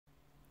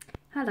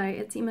Hello,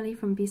 it's Emily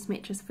from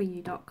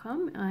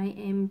bestmattressforyou.com. I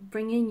am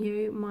bringing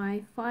you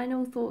my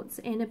final thoughts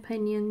and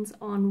opinions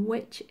on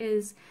which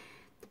is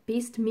the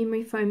best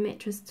memory foam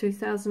mattress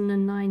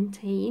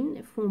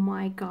 2019 for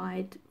my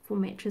guide for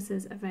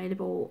mattresses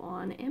available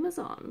on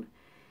Amazon.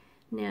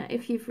 Now,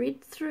 if you've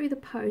read through the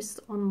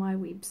post on my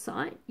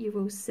website, you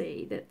will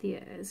see that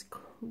there is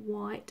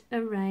quite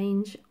a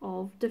range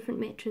of different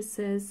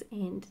mattresses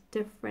and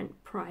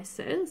different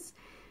prices.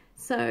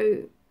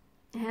 So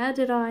how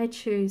did I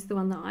choose the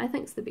one that I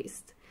think is the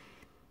best?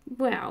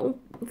 Well,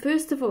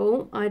 first of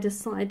all, I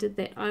decided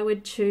that I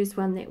would choose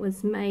one that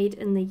was made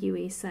in the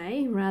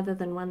USA rather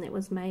than one that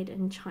was made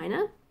in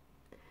China.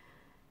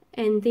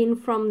 And then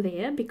from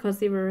there, because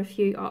there were a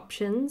few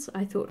options,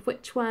 I thought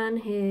which one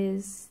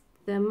has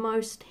the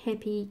most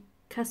happy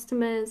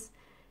customers,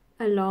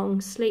 a long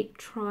sleep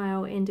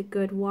trial and a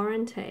good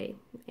warranty.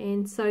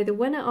 And so the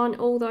winner on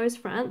all those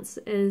fronts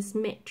is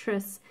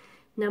Mattress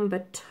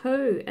number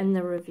 2 in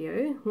the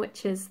review,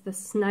 which is the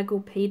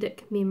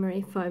Snugglepedic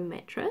memory foam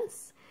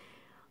mattress.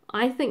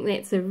 I think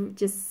that's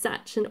just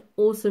such an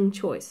awesome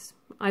choice.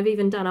 I've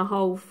even done a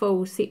whole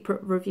full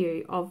separate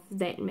review of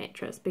that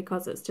mattress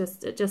because it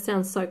just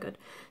sounds so good.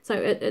 So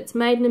it's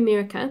made in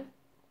America.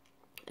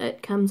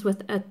 It comes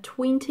with a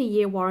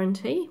 20-year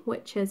warranty,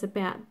 which is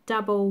about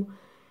double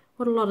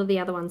what a lot of the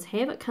other ones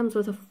have. It comes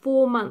with a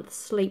 4-month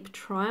sleep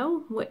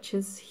trial, which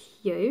is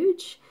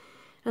huge.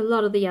 A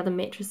lot of the other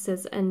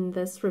mattresses in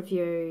this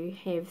review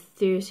have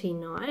 30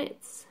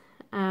 nights.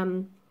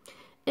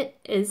 It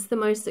is the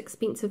most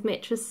expensive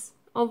mattress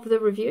of the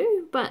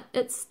review, but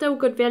it's still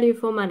good value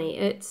for money.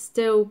 It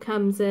still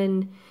comes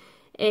in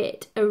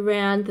at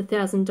around the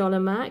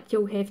 $1,000 mark.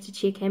 You'll have to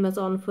check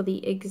Amazon for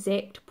the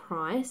exact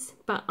price,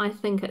 but I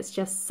think it's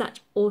just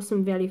such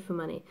awesome value for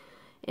money.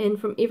 And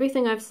from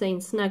everything I've seen,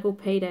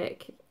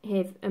 Snugglepedic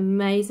have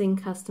amazing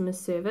customer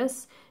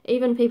service.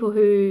 Even people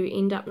who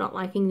end up not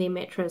liking their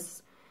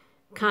mattress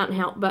can't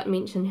help but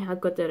mention how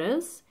good it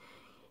is.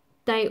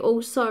 They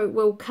also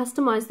will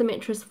customize the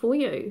mattress for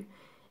you.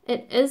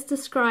 It is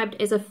described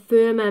as a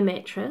firmer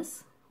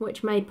mattress,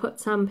 which may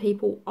put some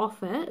people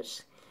off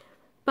it,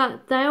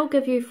 but they'll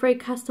give you free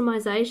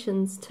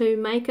customizations to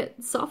make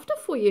it softer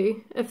for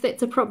you if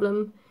that's a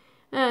problem.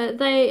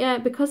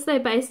 Because they're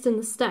based in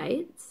the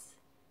States,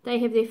 they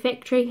have their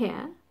factory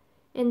here,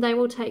 and they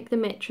will take the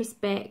mattress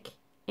back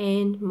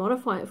and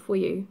modify it for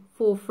you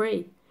for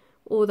free.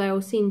 Or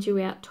they'll send you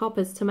out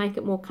toppers to make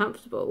it more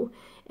comfortable.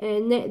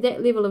 And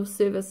that level of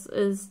service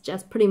is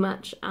just pretty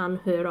much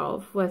unheard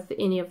of with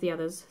any of the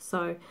others.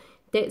 So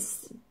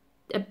that's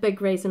a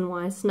big reason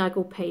why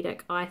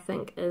Snugglepedic, I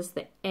think, is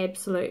the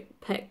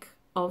absolute pick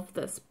of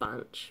this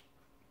bunch.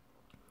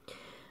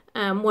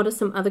 What are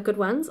some other good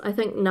ones? I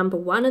think number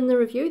 1 in the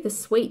review, the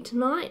Sweet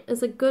Night,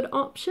 is a good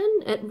option.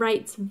 It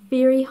rates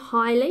very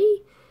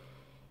highly.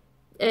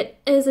 It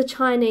is a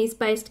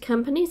Chinese-based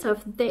company, so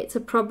if that's a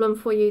problem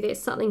for you, that's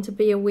something to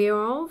be aware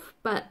of,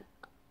 but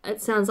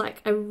it sounds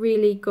like a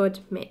really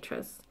good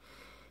mattress.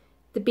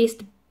 The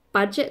best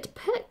budget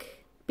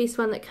pick, best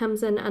one that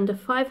comes in under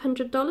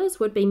 $500,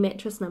 would be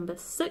mattress number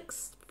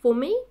 6 for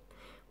me,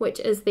 which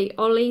is the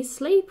Ollie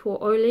Sleep,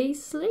 or Oli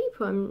Sleep,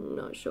 I'm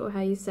not sure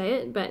how you say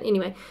it, but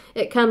anyway,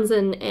 it comes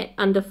in at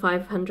under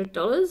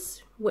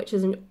 $500, which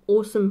is an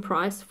awesome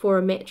price for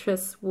a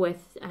mattress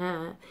with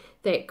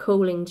that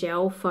cooling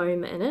gel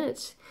foam in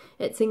it.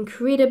 It's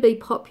incredibly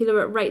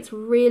popular. It rates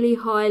really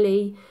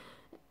highly.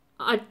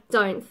 I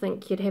don't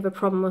think you'd have a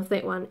problem with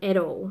that one at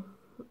all.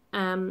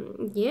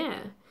 Yeah.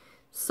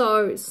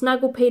 So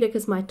Snugglepedic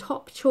is my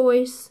top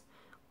choice.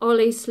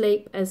 Ollie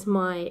Sleep is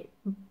my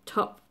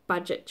top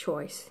budget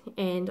choice.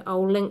 And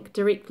I'll link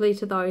directly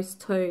to those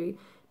two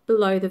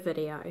below the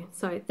video.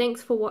 So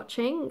thanks for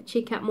watching.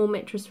 Check out more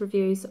mattress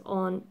reviews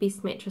on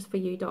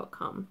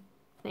bestmattressforyou.com.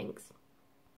 Thanks.